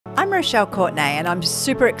I'm Rochelle Courtenay, and I'm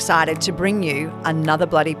super excited to bring you another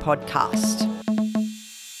bloody podcast.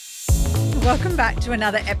 Welcome back to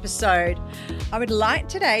another episode. I would like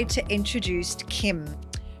today to introduce Kim,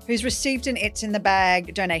 who's received an It's in the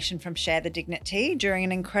Bag donation from Share the Dignity during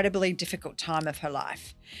an incredibly difficult time of her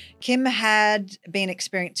life. Kim had been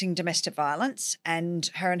experiencing domestic violence, and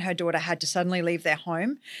her daughter had to suddenly leave their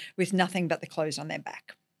home with nothing but the clothes on their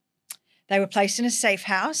back. They were placed in a safe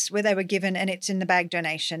house where they were given an It's in the Bag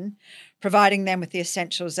donation, providing them with the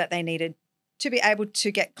essentials that they needed to be able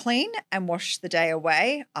to get clean and wash the day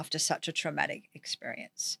away after such a traumatic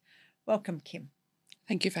experience. Welcome, Kim.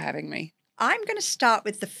 Thank you for having me. I'm going to start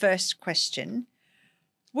with the first question.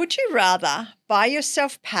 Would you rather buy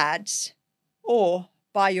yourself pads or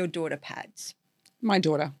buy your daughter pads? My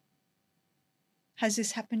daughter. Has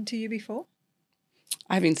this happened to you before?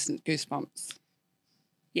 I have instant goosebumps.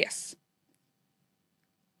 Yes.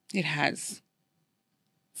 It has.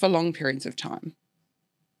 For long periods of time.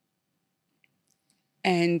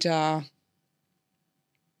 And I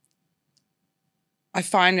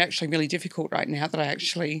find it actually really difficult right now that I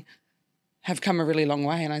actually have come a really long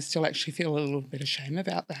way, and I still actually feel a little bit of shame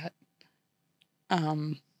about that.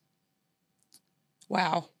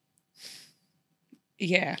 Wow.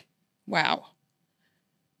 Yeah. Wow.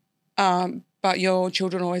 But your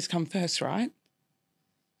children always come first, right?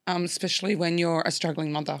 Especially when you're a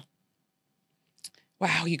struggling mother.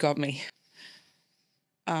 Wow, you got me.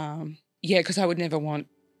 Yeah, because I would never want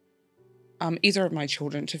either of my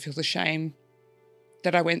children to feel the shame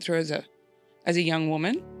that I went through as a young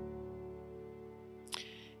woman.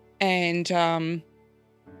 And I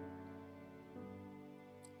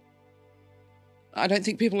don't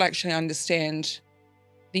think people actually understand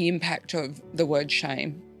the impact of the word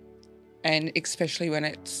shame, and especially when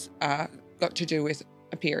it's got to do with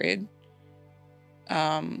a period.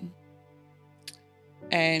 Wow,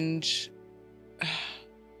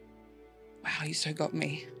 you so got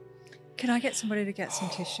me. Can I get somebody to get some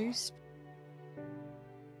tissues?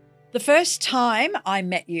 The first time I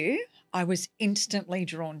met you, I was instantly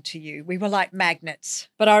drawn to you. We were like magnets.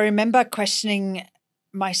 But I remember questioning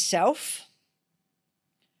myself.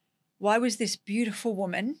 Why was this beautiful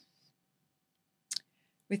woman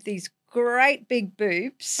with these great big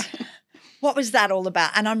boobs? What was that all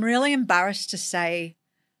about? And I'm really embarrassed to say,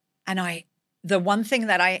 the one thing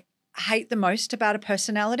that I hate the most about a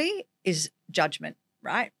personality is judgment,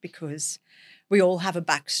 right? Because we all have a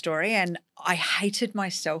backstory, and I hated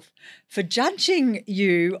myself for judging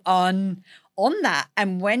you on that.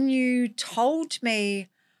 And when you told me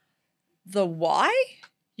the why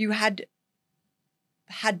you had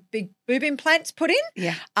big boob implants put in,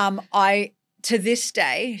 yeah, I to this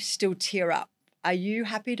day still tear up. Are you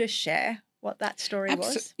happy to share what that story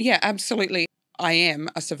was? Yeah, absolutely. I am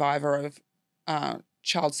a survivor of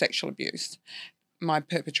child sexual abuse. My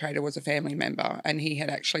perpetrator was a family member, and he had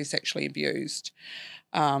actually sexually abused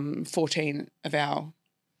 14 of our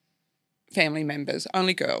family members,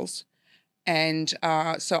 only girls. And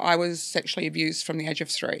so I was sexually abused from the age of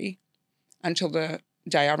 3 until the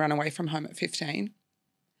day I ran away from home at 15.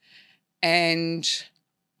 And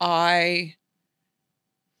as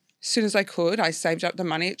soon as I could, I saved up the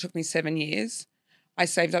money. It took me 7 years. I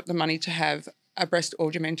saved up the money to have a breast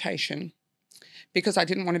augmentation because I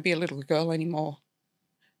didn't want to be a little girl anymore.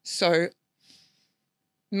 So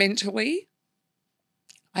mentally,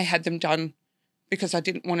 I had them done because I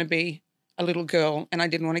didn't want to be a little girl, and I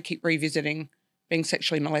didn't want to keep revisiting being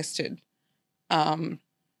sexually molested. And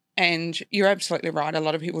you're absolutely right. A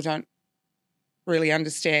lot of people don't really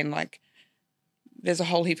understand, like, there's a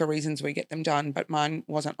whole heap of reasons we get them done, but mine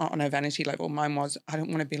wasn't on a vanity level. Mine was, I don't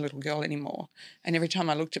want to be a little girl anymore. And every time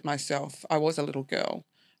I looked at myself, I was a little girl.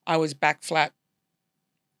 I was back flat,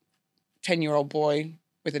 10-year-old boy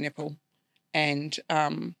with a nipple. And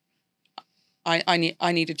I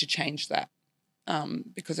needed to change that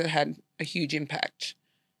because it had a huge impact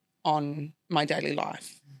on my daily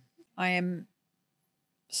life. I am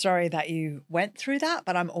sorry that you went through that,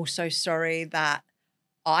 but I'm also sorry that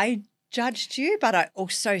I judged you, but I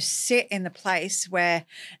also sit in the place where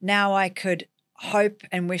now I could hope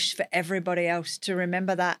and wish for everybody else to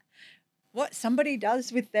remember that what somebody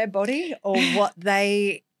does with their body or what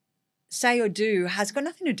they say or do has got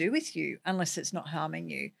nothing to do with you unless it's not harming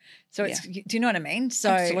you. So it's, do you know what I mean? So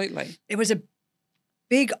absolutely. It was a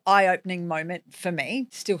big eye-opening moment for me.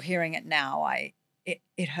 Still hearing it now,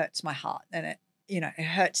 it hurts my heart, and it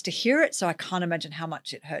hurts to hear it. So I can't imagine how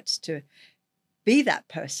much it hurts to be that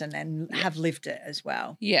person and have lived it as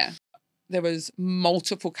well. Yeah. There was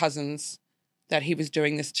multiple cousins that he was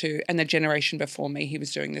doing this to, and the generation before me he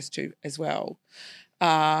was doing this to as well.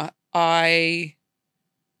 I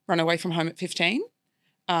run away from home at 15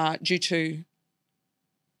 due to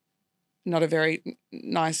not a very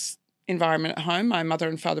nice environment at home. My mother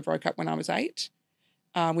and father broke up when I was 8.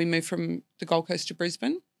 We moved from the Gold Coast to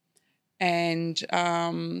Brisbane, and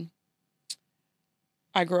I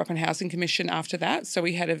grew up in Housing Commission after that. So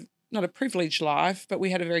we had not a privileged life, but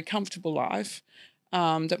we had a very comfortable life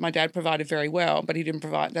that my dad provided very well, but he didn't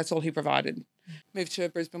provide. That's all he provided. Moved to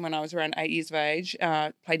Brisbane when I was around 8 years of age,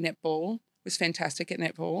 played netball, was fantastic at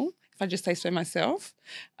netball, if I just say so myself.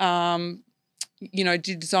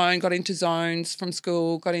 Did zone, got into zones from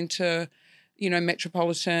school, got into,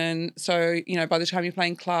 metropolitan. So, by the time you're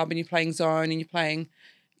playing club and you're playing zone and you're playing,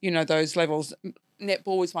 those levels,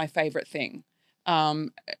 netball was my favourite thing.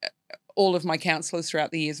 All of my counsellors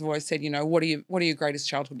throughout the years have always said, what are your greatest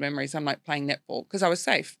childhood memories? I'm like, playing netball, because I was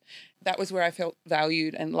safe. That was where I felt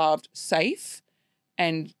valued and loved, safe,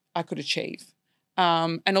 and I could achieve.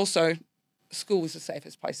 And also, school was the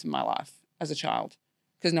safest place in my life as a child,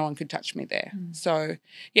 because no one could touch me there. So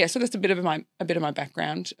that's a bit of my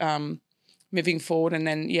background moving forward. And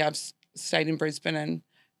then I've stayed in Brisbane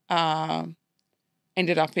and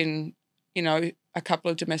ended up in a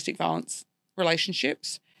couple of domestic violence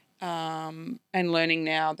relationships, and learning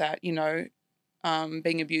now that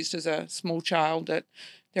being abused as a small child, that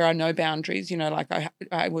there are no boundaries.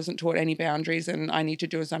 I wasn't taught any boundaries, and I need to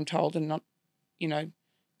do as I'm told and not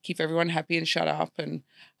keep everyone happy and shut up. And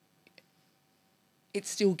it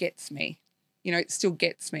still gets me. It still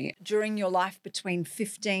gets me. During your life between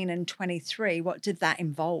 15 and 23, what did that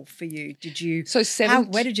involve for you?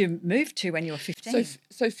 Where did you move to when you were 15?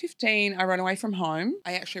 So 15, I ran away from home.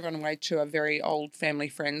 I actually ran away to a very old family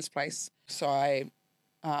friend's place. So I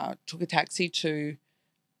took a taxi to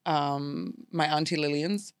my auntie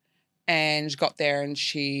Lillian's and got there, and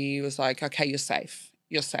she was like, okay, you're safe.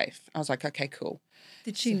 You're safe. I was like, okay, cool.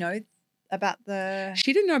 Did she know about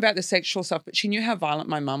She didn't know about the sexual stuff, but she knew how violent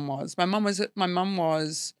my mum was. My mum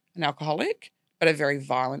was an alcoholic, but a very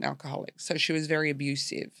violent alcoholic. So she was very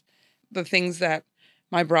abusive. The things that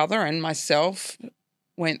my brother and myself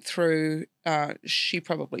went through, she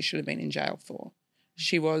probably should have been in jail for.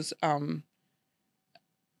 She was, her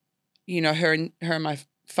and my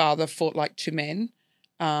father fought like two men.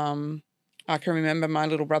 I can remember my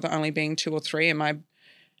little brother only being 2 or 3,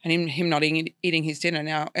 and him not eating his dinner.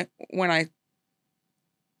 Now, when I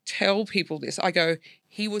tell people this, I go,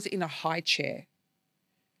 he was in a high chair.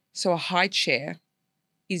 So a high chair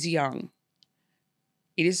is young.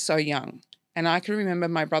 It is so young. And I can remember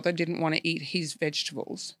my brother didn't want to eat his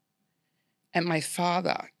vegetables, and my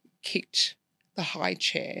father kicked the high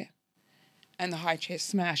chair, and the high chair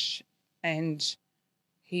smashed, and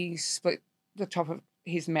he split the top of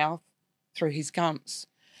his mouth through his gums.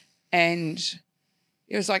 And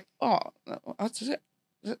it was like, oh,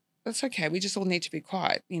 that's okay. We just all need to be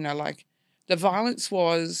quiet. The violence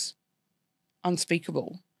was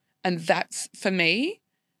unspeakable. And that's, for me,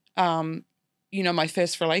 my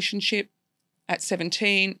first relationship at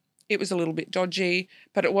 17, it was a little bit dodgy,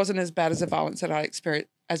 but it wasn't as bad as the violence that I experienced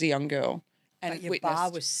as a young girl. And but your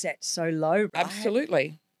bar was set so low,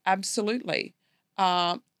 right? Absolutely.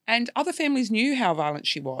 And other families knew how violent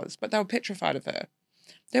she was, but they were petrified of her.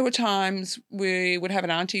 There were times we would have an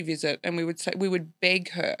auntie visit, and we would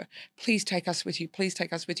beg her, please take us with you, please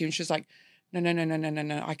take us with you. And she was like,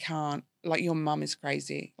 no, I can't. Like, your mum is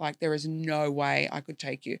crazy. Like, there is no way I could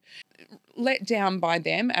take you. Let down by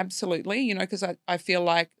them, absolutely, because I feel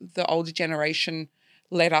like the older generation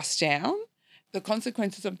let us down. The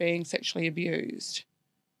consequences of being sexually abused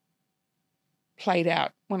played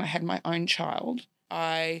out when I had my own child.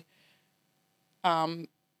 I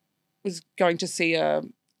was going to see a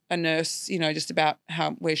nurse, just about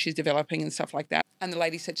where she's developing and stuff like that. And the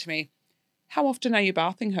lady said to me, how often are you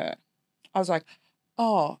bathing her? I was like,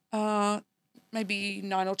 maybe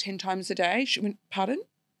 9 or 10 times a day. She went, pardon?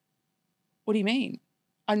 What do you mean?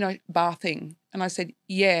 I know, bathing. And I said,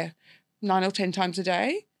 yeah, 9 or 10 times a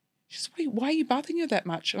day. She said, why are you bathing her that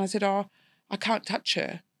much? And I said, I can't touch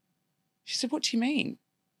her. She said, what do you mean?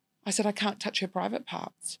 I said, I can't touch her private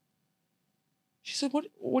parts. She said,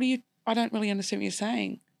 what are you, I don't really understand what you're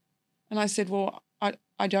saying. And I said, well,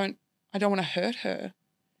 I don't want to hurt her.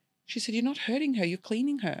 She said, you're not hurting her, you're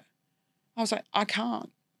cleaning her. I was like, I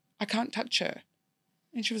can't touch her.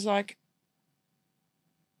 And she was like,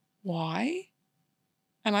 why?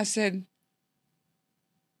 And I said,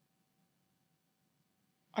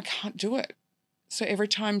 I can't do it. So every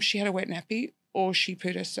time she had a wet nappy or she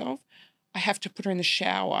pooed herself, I have to put her in the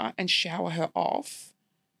shower and shower her off.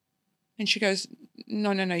 And she goes,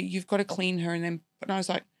 no, you've got to clean her. And I was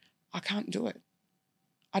like, I can't do it.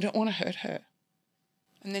 I don't want to hurt her.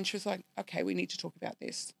 And then she was like, okay, we need to talk about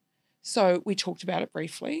this. So we talked about it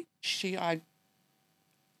briefly. I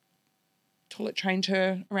toilet trained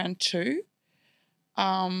her around 2.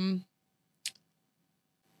 I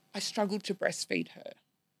struggled to breastfeed her.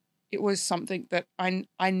 It was something that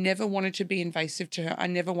I never wanted to be invasive to her. I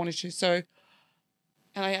never wanted to. So,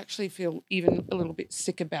 and I actually feel even a little bit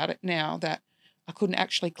sick about it now that I couldn't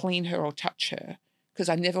actually clean her or touch her because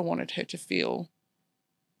I never wanted her to feel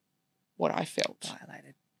what I felt.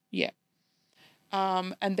 Violated. Yeah.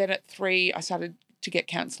 And then at 3, I started to get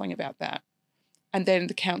counselling about that. And then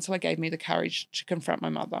the counsellor gave me the courage to confront my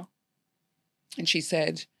mother. And she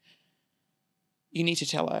said, you need to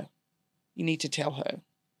tell her. You need to tell her.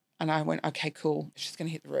 And I went, okay, cool. She's going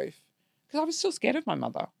to hit the roof. Because I was still scared of my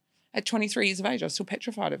mother. At 23 years of age, I was still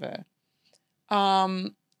petrified of her.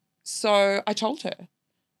 So I told her.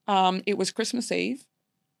 It was Christmas Eve.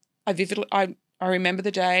 I remember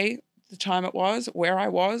the day, the time it was, where I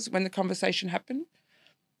was when the conversation happened.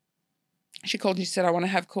 She called and she said, I want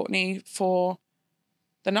to have Courtney for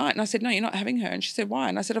the night. And I said, no, you're not having her. And she said, why?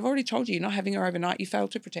 And I said, I've already told you, you're not having her overnight. You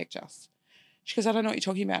failed to protect us. She goes, I don't know what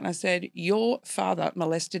you're talking about. And I said, your father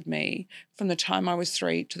molested me from the time I was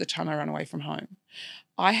 3 to the time I ran away from home.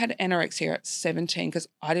 I had anorexia at 17 because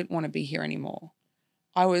I didn't want to be here anymore.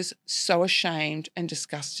 I was so ashamed and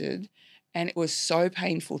disgusted, and it was so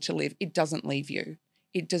painful to live. It doesn't leave you.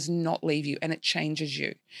 It does not leave you, and it changes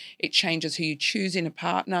you. It changes who you choose in a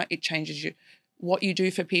partner. It changes you, what you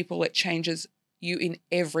do for people. It changes you in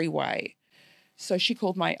every way. So she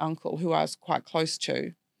called my uncle, who I was quite close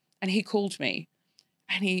to, and he called me.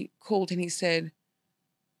 And he called and he said,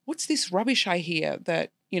 what's this rubbish I hear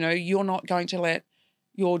that, you're not going to let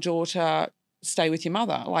your daughter stay with your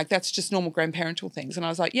mother? Like, that's just normal grandparental things. And I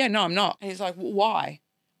was like, yeah, no, I'm not. And he's like, well, why?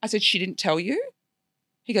 I said, she didn't tell you?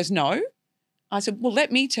 He goes, no. I said, well,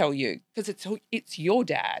 let me tell you, because it's your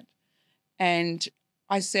dad. And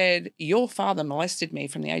I said, your father molested me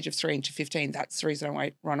from the age of 3 into 15. That's the reason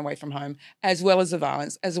I run away from home, as well as the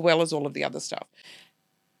violence, as well as all of the other stuff.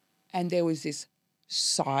 And there was this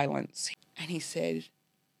silence. And he said,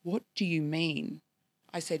 what do you mean?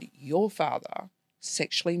 I said, your father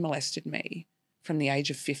sexually molested me from the age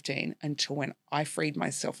of 15 until when I freed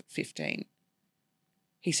myself at 15.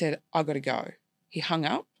 He said, I got to go. He hung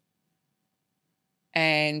up.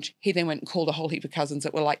 And he then went and called a whole heap of cousins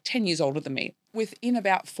that were like 10 years older than me. Within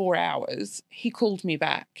about 4 hours, he called me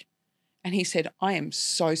back and he said, I am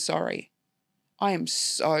so sorry. I am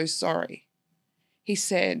so sorry. He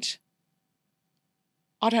said,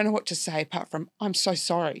 I don't know what to say apart from, I'm so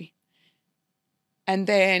sorry. And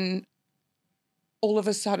then all of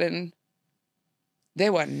a sudden,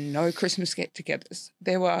 there were no Christmas get-togethers.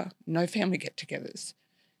 There were no family get-togethers.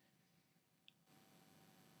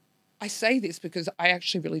 I say this because I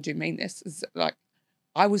actually really do mean this. It's like,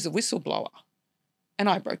 I was a whistleblower and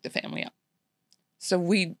I broke the family up. So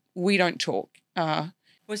we don't talk.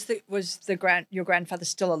 Was your grandfather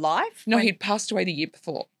still alive? No, he'd passed away the year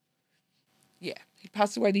before. Yeah, he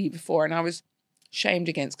passed away the year before, and I was shamed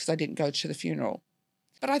against because I didn't go to the funeral.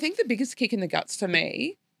 But I think the biggest kick in the guts for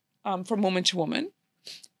me, from woman to woman,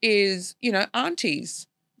 is, aunties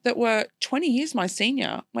that were 20 years my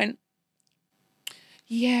senior went,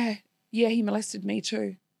 yeah, he molested me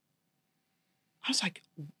too. I was like,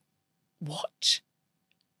 what?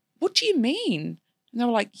 What do you mean? And they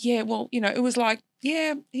were like, yeah, well, it was like,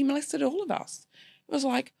 yeah, he molested all of us. It was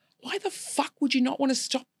like, why the fuck would you not want to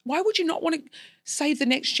stop? Why would you not want to save the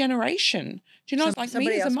next generation? Do you know, it's like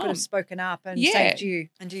somebody me as a else mum. could have spoken up and Yeah. saved you.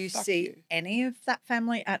 And do you Fuck see you. any of that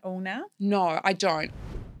family at all now? No, I don't.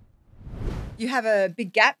 You have a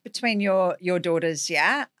big gap between your daughters,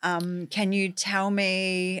 yeah? Can you tell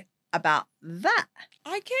me about that?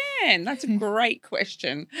 I can. That's a great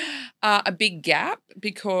question. A big gap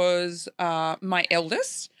because my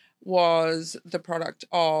eldest was the product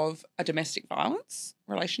of a domestic violence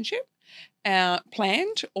relationship.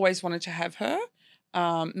 Planned, always wanted to have her,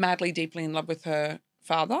 madly, deeply in love with her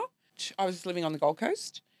father. I was living on the Gold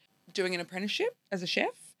Coast, doing an apprenticeship as a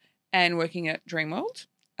chef and working at Dreamworld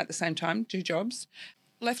at the same time, 2 jobs.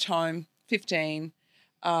 Left home, 15,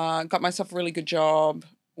 got myself a really good job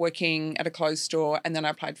working at a clothes store, and then I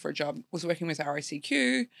applied for a job, was working with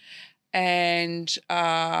RACQ, and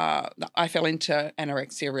I fell into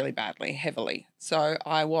anorexia really badly, heavily. So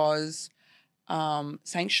I was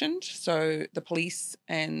sanctioned. So the police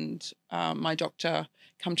and my doctor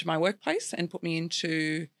come to my workplace and put me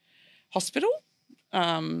into hospital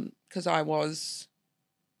because I was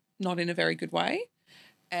not in a very good way.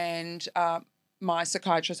 And my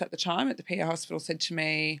psychiatrist at the time at the PA hospital said to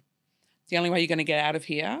me, the only way you're going to get out of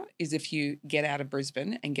here is if you get out of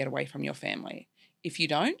Brisbane and get away from your family. if you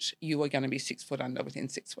don't, you are going to be 6 foot under within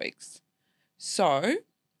 6 weeks. So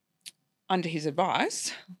under his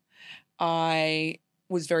advice, I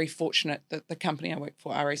was very fortunate that the company I work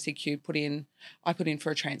for, RACQ, I put in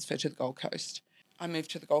for a transfer to the Gold Coast. I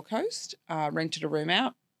moved to the Gold Coast, rented a room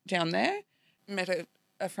out down there, met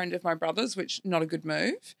a friend of my brother's, which not a good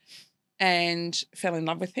move, and fell in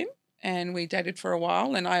love with him. And we dated for a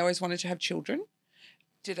while, and I always wanted to have children.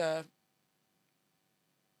 Did a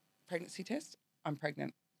pregnancy test. I'm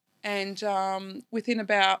pregnant. And within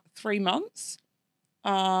about 3 months,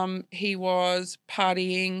 he was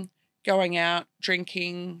partying, going out,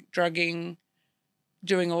 drinking, drugging,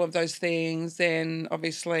 doing all of those things, then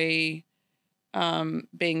obviously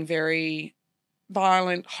being very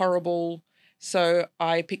violent, horrible. So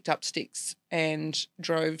I picked up sticks and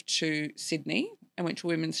drove to Sydney and went to a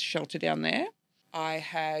women's shelter down there. I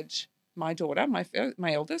had my daughter,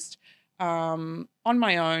 my eldest, on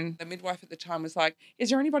my own. The midwife at the time was like, is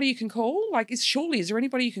there anybody you can call? Like, is there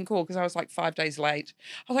anybody you can call? Because I was like 5 days late.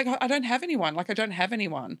 I was like, I don't have anyone. I don't have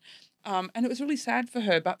anyone. And it was really sad for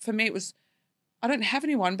her. But for me, it was, I don't have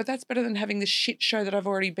anyone, but that's better than having this shit show that I've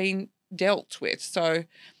already been dealt with. So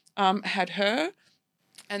had her.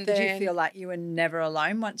 And then, did you feel like you were never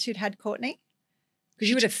alone once you'd had Courtney? Because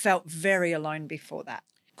you would have felt very alone before that.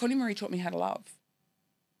 Courtney Marie taught me how to love.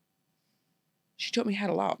 She taught me how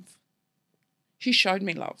to love. She showed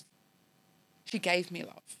me love. She gave me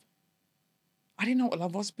love. I didn't know what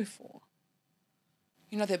love was before.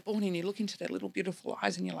 You know, they're born and you look into their little beautiful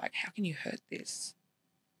eyes and you're like, how can you hurt this?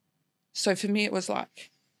 So for me, it was like,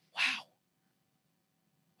 wow,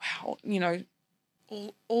 you know,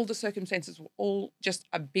 all the circumstances were all just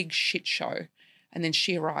a big shit show. And then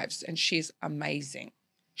she arrives and she's amazing.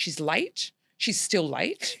 She's late. She's still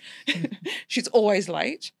late. She's always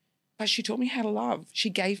late. But she taught me how to love. She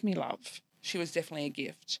gave me love. She was definitely a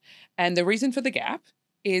gift. And the reason for the gap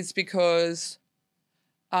is because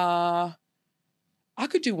I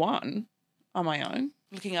could do one on my own,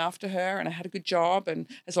 looking after her, and I had a good job. And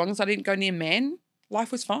as long as I didn't go near men,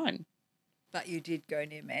 life was fine. But you did go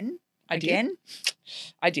near men again?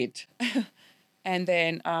 I did. And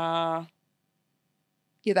then, that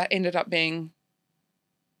ended up being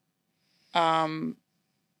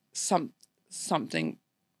something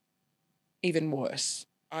even worse.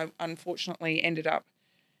 I unfortunately ended up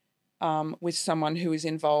with someone who was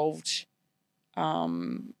involved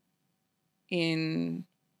in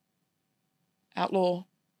outlaw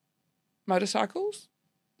motorcycles,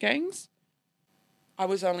 gangs. I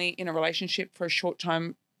was only in a relationship for a short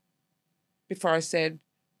time before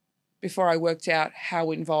I worked out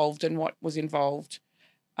how involved and what was involved,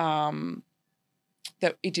 that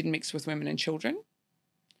it didn't mix with women and children.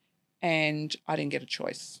 And I didn't get a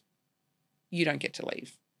choice. You don't get to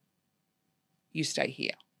leave. You stay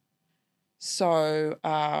here. So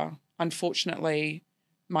unfortunately,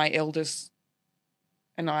 my eldest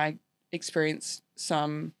and I experienced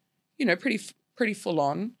some, pretty full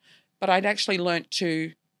on, but I'd actually learnt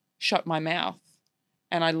to shut my mouth,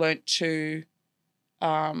 and I learnt to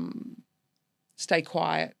stay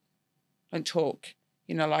quiet and talk,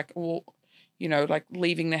 like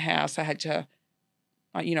leaving the house. I had to,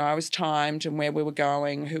 I was timed and where we were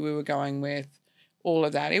going, who we were going with, all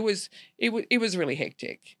of that. It was really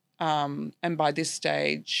hectic. And by this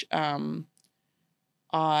stage,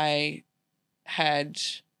 I had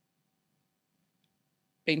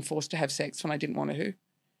been forced to have sex when I didn't want to.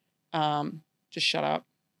 Just shut up.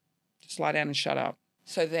 Just lie down and shut up.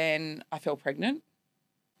 So then I fell pregnant.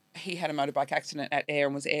 He had a motorbike accident at Ayr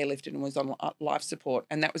and was airlifted and was on life support.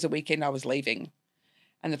 And that was a weekend I was leaving.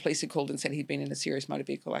 And the police had called and said he'd been in a serious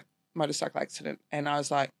motorcycle accident. And I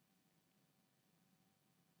was like,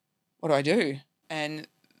 what do I do? And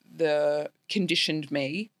the conditioned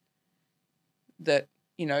me that,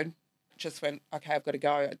 just went, okay, I've got to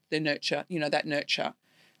go. The nurture, that nurture.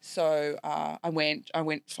 So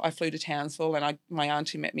I flew to Townsville, and my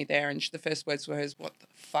auntie met me there, and the first words were hers, what the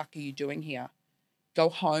fuck are you doing here? Go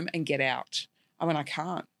home and get out. I went, I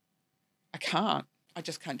can't. I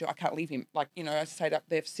just can't do it. I can't leave him. I stayed up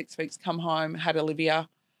there for 6 weeks, come home, had Olivia.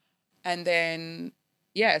 And then,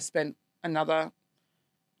 spent another,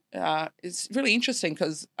 it's really interesting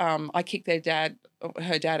because I kicked her dad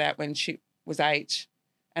out when she was 8,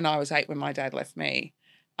 and I was 8 when my dad left me.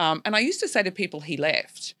 And I used to say to people he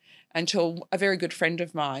left, until a very good friend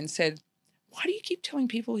of mine said, why do you keep telling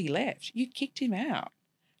people he left? You kicked him out.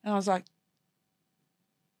 And I was like,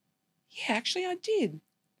 yeah, actually I did.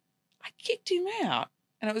 I kicked him out.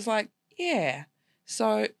 And it was like, yeah.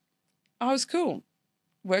 So I was cool.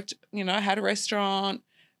 Worked, had a restaurant,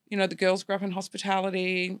 You know, the girls grew up in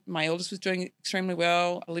hospitality. My eldest was doing extremely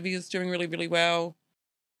well. Olivia's doing really, really well.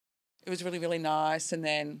 It was really, really nice. And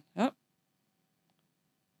then,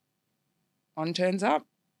 on turns up.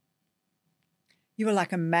 You were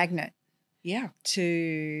like a magnet Yeah.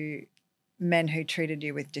 to men who treated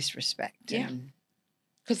you with disrespect. Yeah. And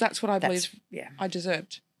because that's what I that's, believe yeah. I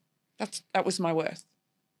deserved. That was my worth.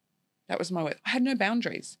 That was my worth. I had no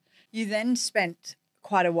boundaries. You then spent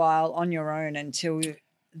quite a while on your own until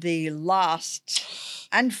the last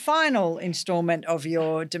and final installment of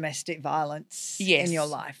your domestic violence in your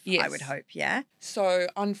life, I would hope, yeah? So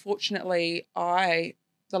unfortunately, the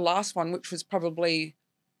last one, which was probably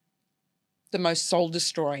the most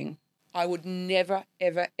soul-destroying, I would never,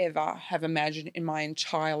 ever, ever have imagined in my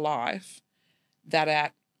entire life that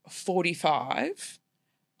at 45,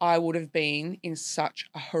 I would have been in such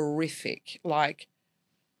a horrific, like,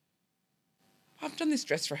 I've done this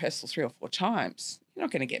dress rehearsal 3 or 4 times. You're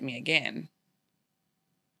not going to get me again.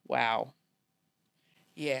 Wow.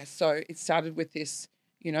 Yeah, so it started with this,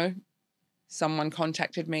 you know, someone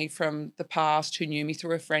contacted me from the past who knew me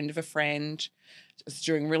through a friend of a friend. I was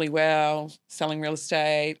doing really well, selling real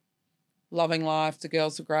estate, loving life. The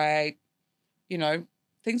girls were great. You know,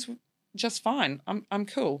 things were just fine. I'm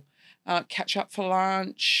cool. Catch up for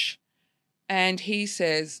lunch. And he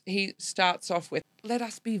starts off with, let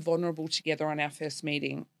us be vulnerable together on our first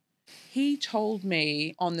meeting. He told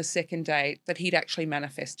me on the second date that he'd actually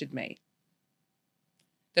manifested me,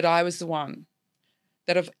 that I was the one,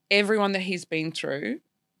 that of everyone that he's been through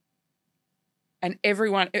and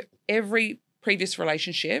every previous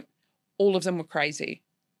relationship, all of them were crazy.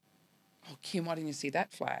 Oh, Kim, why didn't you see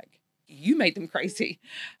that flag? You made them crazy.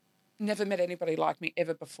 Never met anybody like me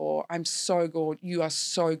ever before. I'm so gorgeous. You are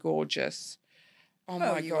so gorgeous. Oh,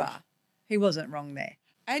 Well, my you God. are. He wasn't wrong there.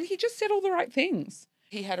 And he just said all the right things.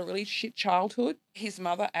 He had a really shit childhood. His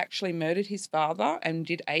mother actually murdered his father and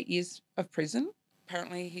did 8 years of prison.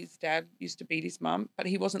 Apparently his dad used to beat his mum, but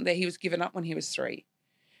he wasn't there. He was given up when he was 3.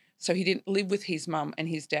 So he didn't live with his mum and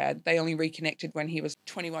his dad. They only reconnected when he was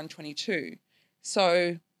 21, 22.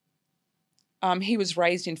 So he was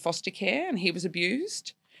raised in foster care and he was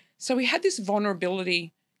abused. So we had this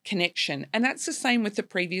vulnerability connection. And that's the same with the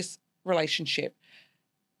previous relationship.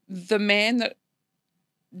 The man that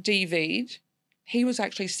DV'd, he was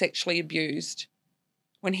actually sexually abused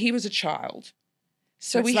when he was a child.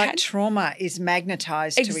 So it's like trauma is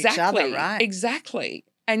magnetized to each other, right? Exactly.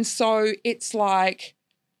 And so it's like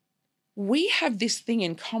we have this thing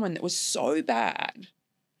in common that was so bad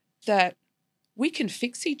that we can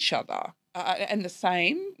fix each other. And the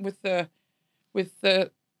same with the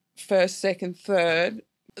first, second, third.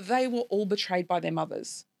 They were all betrayed by their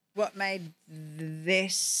mothers. What made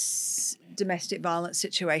this domestic violence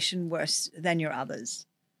situation worse than your others?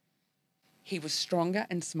 He was stronger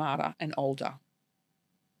and smarter and older.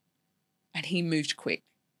 And he moved quick,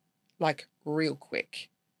 like real quick.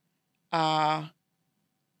 And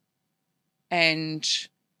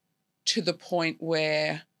to the point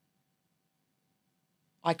where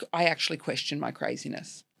I actually questioned my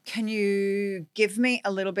craziness. Can you give me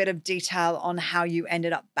a little bit of detail on how you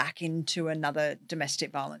ended up back into another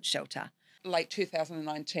domestic violence shelter? Late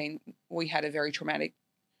 2019, we had a very traumatic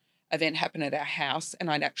event happen at our house, and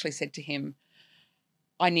I'd actually said to him,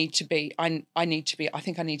 I think I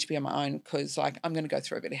need to be on my own because, like, I'm going to go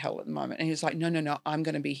through a bit of hell at the moment. And he was like, no, I'm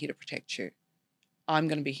going to be here to protect you. I'm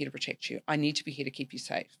going to be here to protect you. I need to be here to keep you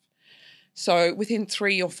safe. So within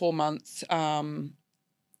 3 or 4 months,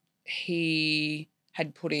 he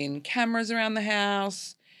had put in cameras around the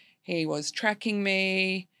house. He was tracking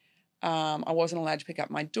me. I wasn't allowed to pick up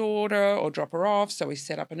my daughter or drop her off, so we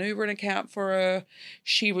set up an Uber account for her.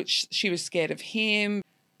 She was scared of him.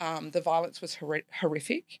 The violence was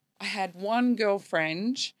horrific. I had one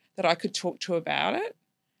girlfriend that I could talk to about it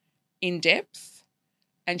in depth,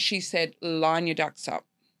 and she said, line your ducks up.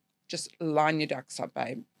 Just line your ducks up,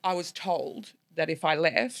 babe. I was told that if I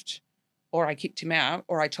left or I kicked him out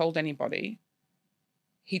or I told anybody,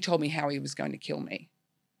 he told me how he was going to kill me.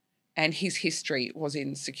 And his history was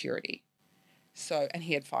in security. And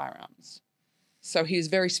he had firearms. So he was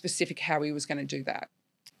very specific how he was going to do that.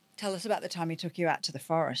 Tell us about the time he took you out to the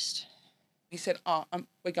forest. He said,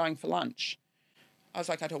 we're going for lunch. I was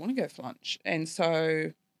like, I don't want to go for lunch. And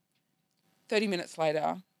so 30 minutes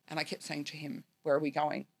later, and I kept saying to him, where are we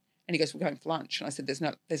going? And he goes, we're going for lunch. And I said,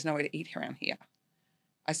 there's nowhere to eat around here.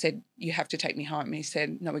 I said, you have to take me home. And he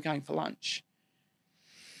said, no, we're going for lunch.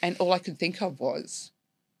 And all I could think of was,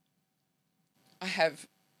 I have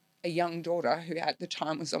a young daughter who at the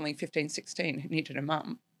time was only 15, 16, who needed a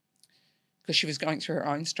mum because she was going through her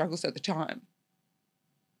own struggles at the time.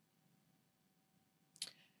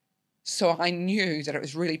 So I knew that it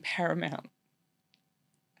was really paramount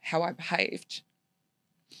how I behaved.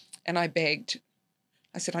 And I begged.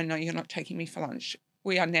 I said, I know you're not taking me for lunch.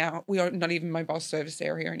 We are not even mobile service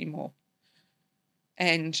area anymore.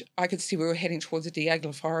 And I could see we were heading towards the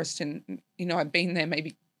Diagla Forest, and, you know, I'd been there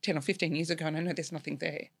maybe 10 or 15 years ago, and I know there's nothing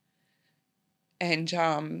there. And,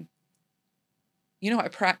 you know, I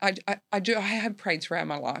have prayed throughout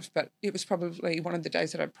my life, but it was probably one of the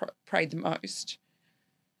days that I prayed the most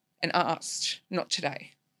and asked, not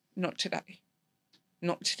today, not today,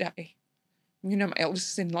 not today. You know, my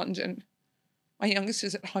eldest is in London. My youngest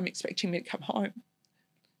is at home expecting me to come home.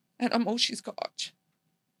 And I'm all she's got.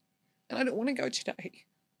 And I don't want to go today.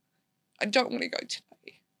 I don't want to go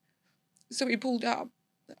today. So we pulled up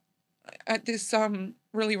at this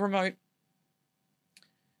really remote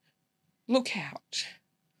lookout.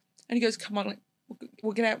 And he goes, come on,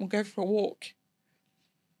 we'll get out and we'll go for a walk.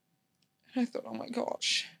 And I thought, oh my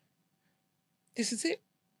gosh, this is it.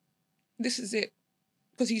 This is it.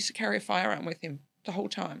 Because he used to carry a firearm with him the whole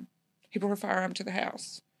time. He brought a firearm to the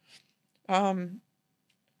house. I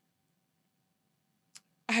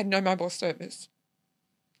had no mobile service,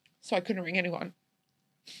 so I couldn't ring anyone.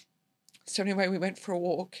 So anyway, we went for a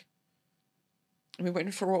walk. And we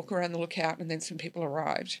went for a walk around the lookout, and then some people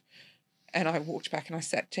arrived. And I walked back and I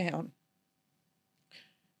sat down.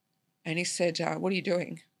 And he said, what are you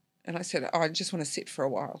doing? And I said, oh, I just want to sit for a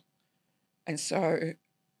while. And so,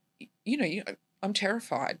 you know, I'm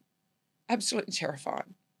terrified, absolutely terrified.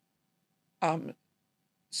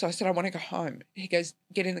 So I said, I want to go home. He goes,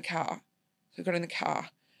 get in the car. So I got in the car.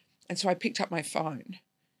 And so I picked up my phone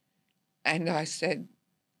and I said,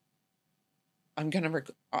 I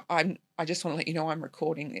just want to let you know I'm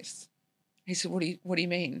recording this. He said, what do you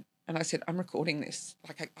mean? And I said, I'm recording this.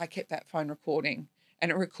 Like I kept that phone recording, and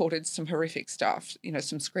it recorded some horrific stuff, you know,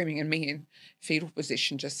 some screaming and me in fetal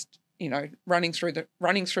position, just, you know, running through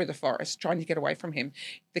the forest, trying to get away from him,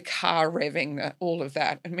 the car revving, all of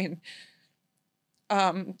that. I mean,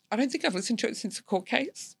 I don't think I've listened to it since the court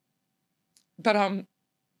case, but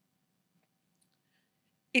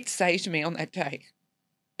it saved me on that day.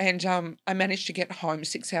 And I managed to get home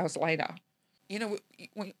 6 hours later. You know,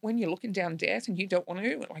 when you're looking down death and you don't want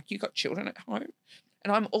to, like, you got children at home,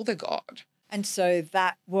 and I'm all they got. And so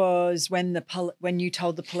that was when when you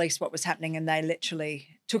told the police what was happening, and they literally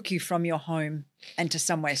took you from your home and to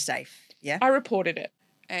somewhere safe, yeah? I reported it,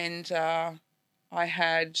 and I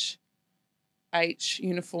had 8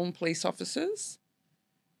 uniformed police officers,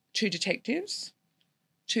 2 detectives,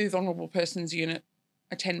 2 vulnerable persons unit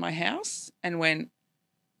attend my house, and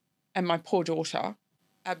my poor daughter,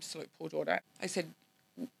 absolute poor daughter, I said,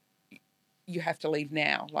 you have to leave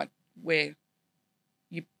now. Like,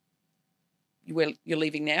 you're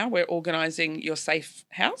leaving now. We're organising your safe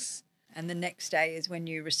house. And the next day is when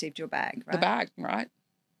you received your bag, right? The bag, right?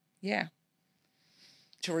 Yeah.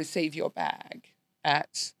 To receive your bag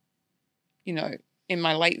at, you know, in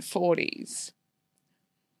my late 40s.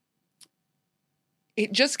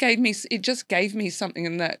 It just gave me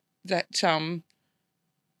something that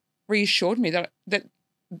reassured me that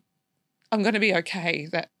I'm going to be okay,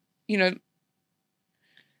 that, you know,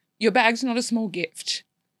 your bag's not a small gift.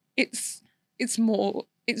 It's more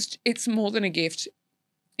than a gift.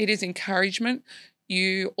 It is encouragement.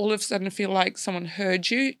 You all of a sudden feel like someone heard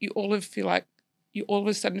you. You all of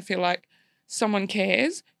a sudden feel like someone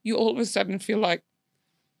cares. You all of a sudden feel like,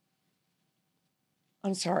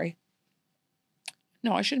 I'm sorry.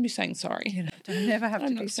 No, I shouldn't be saying sorry. You don't never have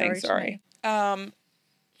to be sorry.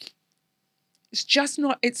 It's just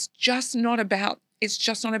not about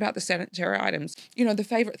the sanitary items. You know, the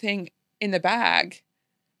favourite thing in the bag,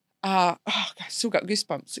 I still got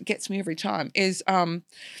goosebumps. It gets me every time, is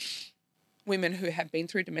women who have been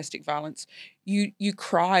through domestic violence. You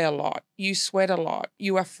cry a lot, you sweat a lot,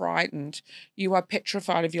 you are frightened, you are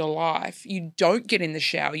petrified of your life. You don't get in the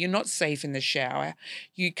shower. You're not safe in the shower.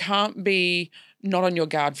 You can't be not on your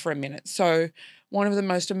guard for a minute. So one of the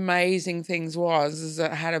most amazing things is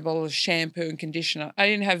that I had a bottle of shampoo and conditioner. I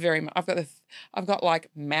didn't have very much. I've got like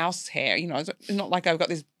mouse hair, you know. It's not like I've got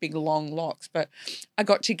these big long locks, but I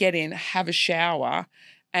got to get in, have a shower,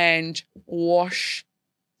 and wash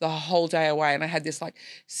the whole day away. And I had this like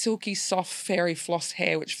silky, soft, fairy floss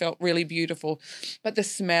hair, which felt really beautiful. But the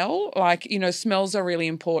smell, like, you know, smells are really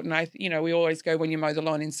important. We always go, when you mow the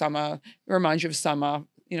lawn in summer, it reminds you of summer,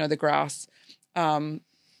 you know, the grass.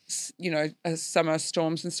 Summer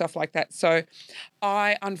storms and stuff like that. So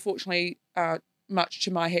I, unfortunately, much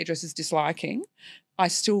to my hairdresser's disliking, I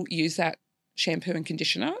still use that shampoo and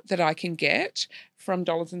conditioner that I can get from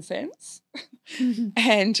Dollars and Cents.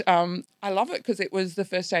 And I love it because it was the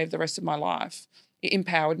first day of the rest of my life. It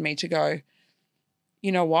empowered me to go,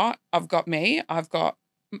 you know what? I've got me, I've got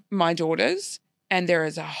my daughters, and there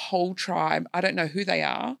is a whole tribe. I don't know who they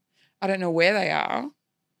are. I don't know where they are,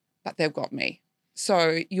 but they've got me.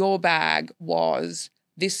 So your bag was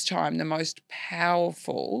this time the most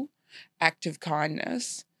powerful act of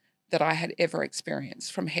kindness that I had ever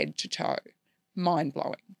experienced from head to toe.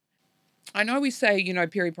 Mind-blowing. I know we say,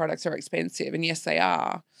 period products are expensive, and yes, they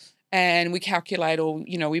are. And we calculate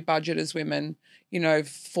we budget as women,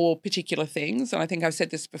 for particular things. And I think I've said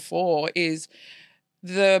this before, is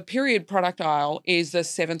the period product aisle is the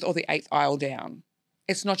 7th or the 8th aisle down.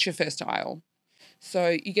 It's not your first aisle.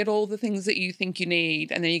 So you get all the things that you think you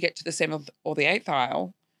need, and then you get to the 7th or the 8th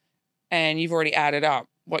aisle, and you've already added up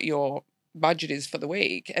what your budget is for the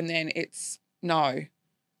week. And then it's, no,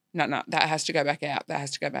 that has to go back out. That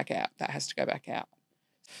has to go back out. That has to go back out.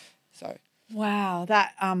 So. Wow.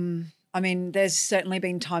 There's certainly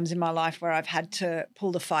been times in my life where I've had to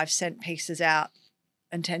pull the 5-cent pieces out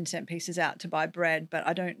and 10-cent pieces out to buy bread, but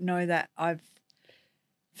I don't know that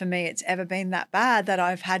for me, it's ever been that bad that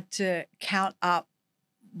I've had to count up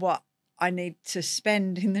what I need to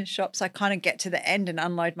spend in the shops. I kind of get to the end and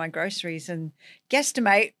unload my groceries and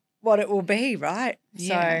guesstimate what it will be, right?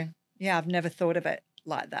 Yeah. So, yeah, I've never thought of it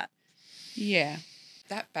like that. Yeah.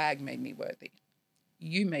 That bag made me worthy.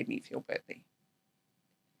 You made me feel worthy.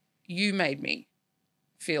 You made me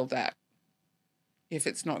feel that if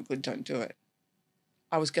it's not good, don't do it.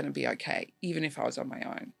 I was going to be okay, even if I was on my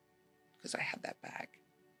own, because I had that bag.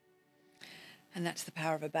 And that's the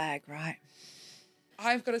power of a bag, right?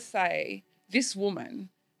 I've got to say, this woman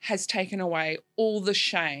has taken away all the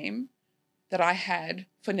shame that I had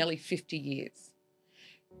for nearly 50 years.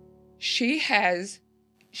 She has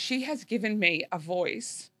given me a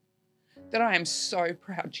voice that I am so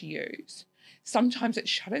proud to use. Sometimes it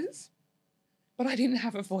shudders, but I didn't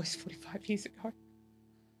have a voice 45 years ago.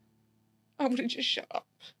 I would have just shut up.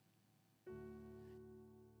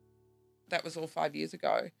 That was all 5 years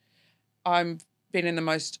ago. I've been in the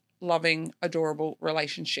most loving, adorable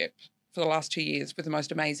relationship for the last 2 years with the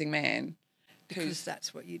most amazing man. Because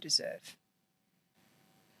that's what you deserve.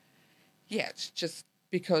 Yeah, it's just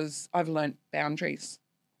because I've learnt boundaries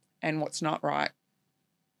and what's not right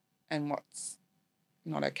and what's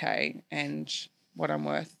not okay and what I'm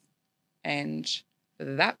worth. And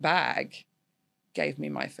that bag gave me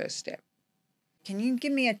my first step. Can you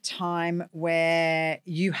give me a time where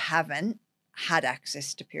you haven't had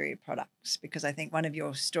access to period products? Because I think one of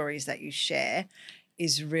your stories that you share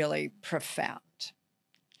is really profound.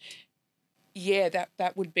 Yeah,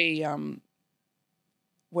 that would be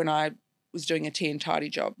when I was doing a tea and tidy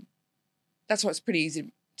job. That's why it's pretty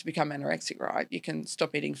easy to become anorexic, right? You can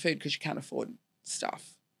stop eating food because you can't afford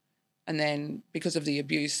stuff. And then because of the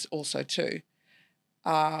abuse also too.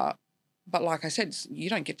 But like I said, you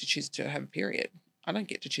don't get to choose to have a period. I don't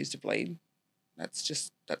get to choose to bleed. That's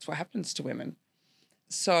what happens to women.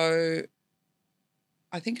 So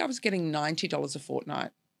I think I was getting $90 a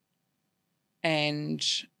fortnight, and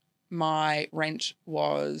my rent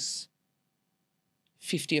was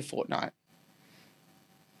 $50 a fortnight,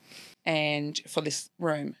 and for this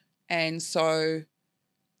room. And so,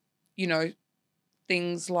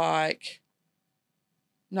 things like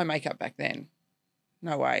no makeup back then.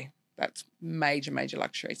 No way. That's major, major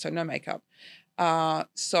luxury. So no makeup.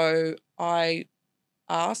 So I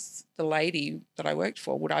asked the lady that I worked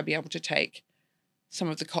for, would I be able to take some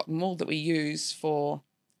of the cotton wool that we use for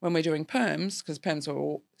when we're doing perms, because perms were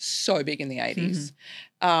all so big in the 80s,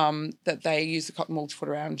 that they use the cotton wool to put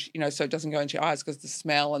around, so it doesn't go into your eyes because the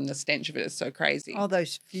smell and the stench of it is so crazy. Oh,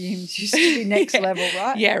 those fumes used to be next level,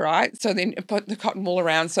 right? Yeah, right. So then put the cotton wool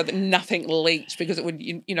around so that nothing leaked, because it would,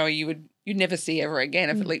 you'd never see ever again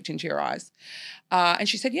if it leaked into your eyes. And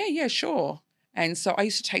she said, yeah, sure. And so I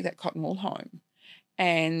used to take that cotton wool home,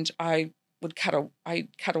 and I would cut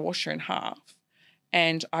a washer in half,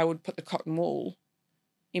 and I would put the cotton wool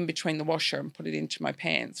in between the washer and put it into my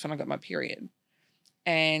pants when I got my period.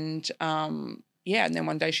 And and then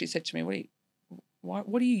one day she said to me, what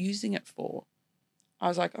are you using it for? I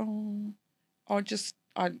was like,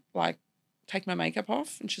 I'd like take my makeup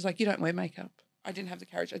off. And she's like, you don't wear makeup. I didn't have the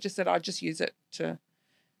courage. I just said I'd just use it to,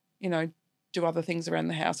 do other things around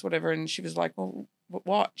the house, whatever. And she was like, well,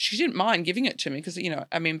 what? She didn't mind giving it to me because,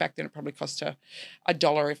 back then it probably cost her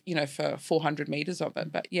 $1 for 400 meters of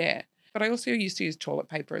it. But yeah. But I also used to use toilet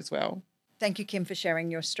paper as well. Thank you, Kim, for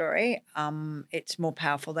sharing your story. It's more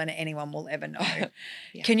powerful than anyone will ever know.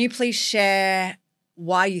 Yeah. Can you please share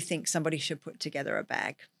why you think somebody should put together a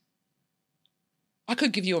bag? I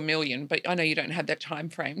could give you a million, but I know you don't have that time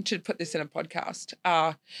frame to put this in a podcast.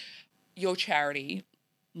 Your charity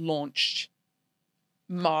launched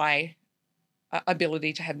my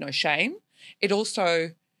ability to have no shame. It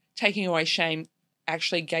also, taking away shame,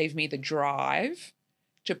 actually gave me the drive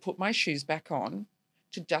to put my shoes back on,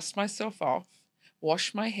 to dust myself off,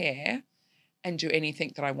 wash my hair, and do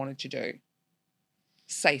anything that I wanted to do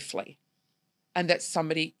safely. And that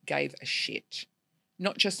somebody gave a shit.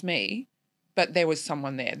 Not just me, but there was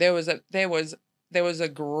someone there. There was a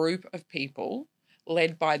group of people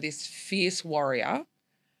led by this fierce warrior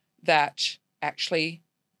that actually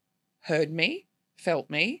heard me, felt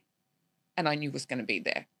me, and I knew was going to be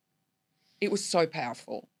there. It was so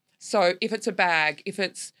powerful. So if it's a bag, if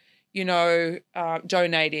it's,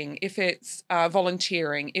 donating, if it's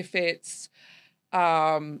volunteering, if it's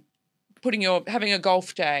having a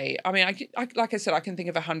golf day. I mean, I like I said, I can think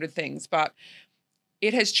of 100 things, but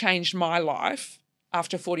it has changed my life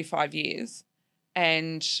after 45 years,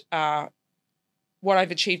 and what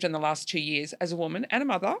I've achieved in the last 2 years as a woman and a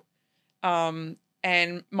mother,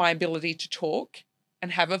 and my ability to talk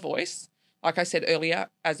and have a voice. Like I said earlier,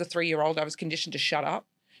 as a 3-year-old, I was conditioned to shut up,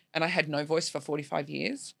 and I had no voice for 45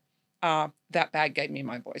 years. That bag gave me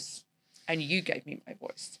my voice, and you gave me my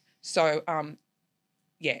voice. So,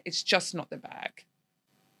 it's just not the bag.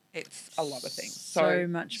 It's a lot of things. So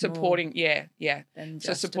much supporting, more. Yeah. Than So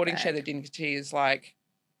just supporting a bag. Share the Dignity is like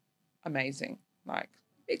amazing. Like,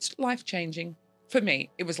 it's life-changing. For me,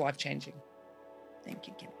 it was life-changing. Thank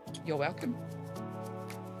you, Kim. You're welcome.